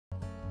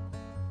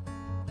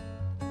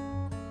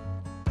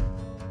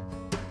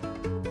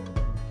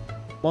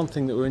One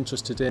thing that we're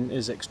interested in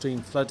is extreme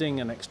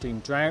flooding and extreme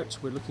drought.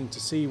 We're looking to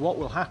see what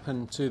will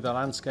happen to the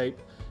landscape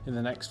in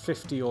the next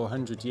 50 or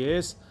 100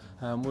 years.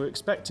 We're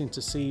expecting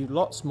to see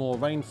lots more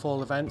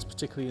rainfall events,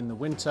 particularly in the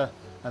winter,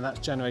 and that's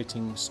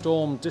generating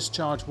storm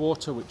discharge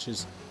water, which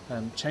is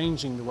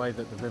changing the way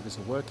that the rivers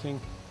are working.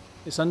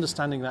 It's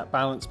understanding that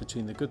balance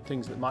between the good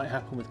things that might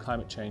happen with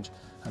climate change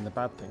and the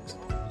bad things.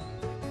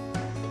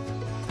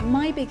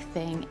 My big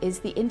thing is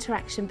the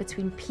interaction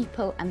between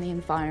people and the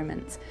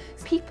environment.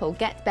 People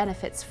get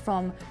benefits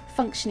from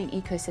functioning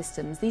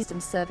ecosystems, these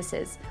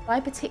services.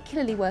 I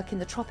particularly work in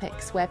the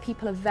tropics where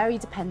people are very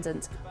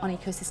dependent on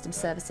ecosystem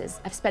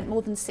services. I've spent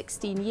more than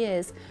 16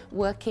 years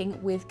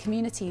working with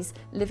communities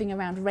living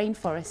around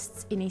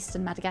rainforests in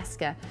eastern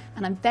Madagascar,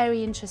 and I'm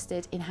very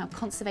interested in how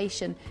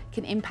conservation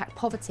can impact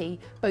poverty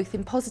both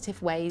in positive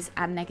ways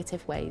and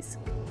negative ways.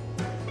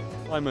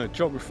 I'm a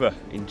geographer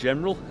in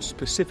general.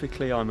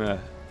 Specifically, I'm an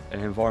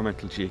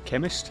environmental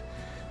geochemist,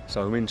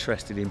 so I'm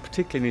interested in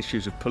particularly in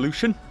issues of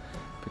pollution,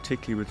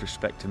 particularly with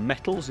respect to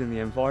metals in the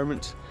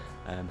environment,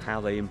 how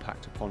they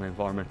impact upon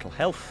environmental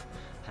health,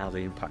 how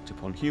they impact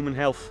upon human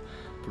health,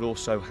 but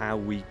also how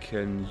we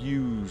can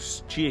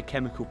use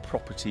geochemical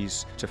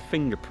properties to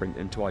fingerprint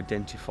and to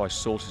identify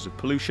sources of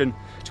pollution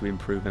to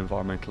improve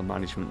environmental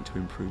management and to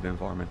improve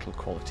environmental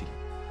quality.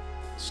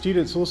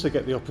 Students also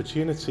get the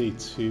opportunity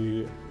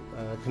to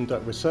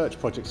conduct research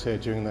projects here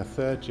during their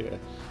third year.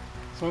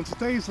 So on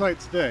days like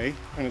today,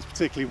 and it's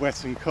particularly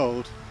wet and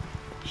cold,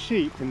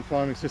 sheep in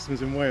farming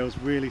systems in Wales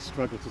really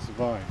struggle to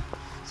survive.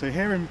 So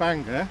here in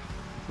Bangor,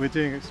 we're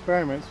doing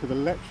experiments with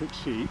electric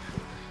sheep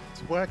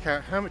to work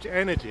out how much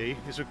energy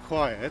is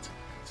required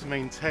to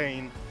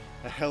maintain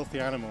a healthy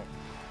animal.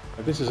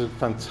 This is a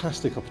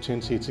fantastic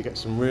opportunity to get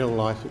some real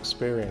life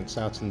experience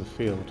out in the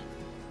field.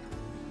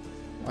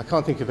 I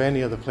can't think of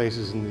any other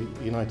places in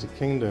the United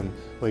Kingdom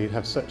where you'd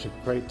have such a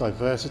great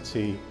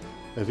diversity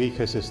of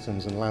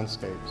ecosystems and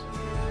landscapes.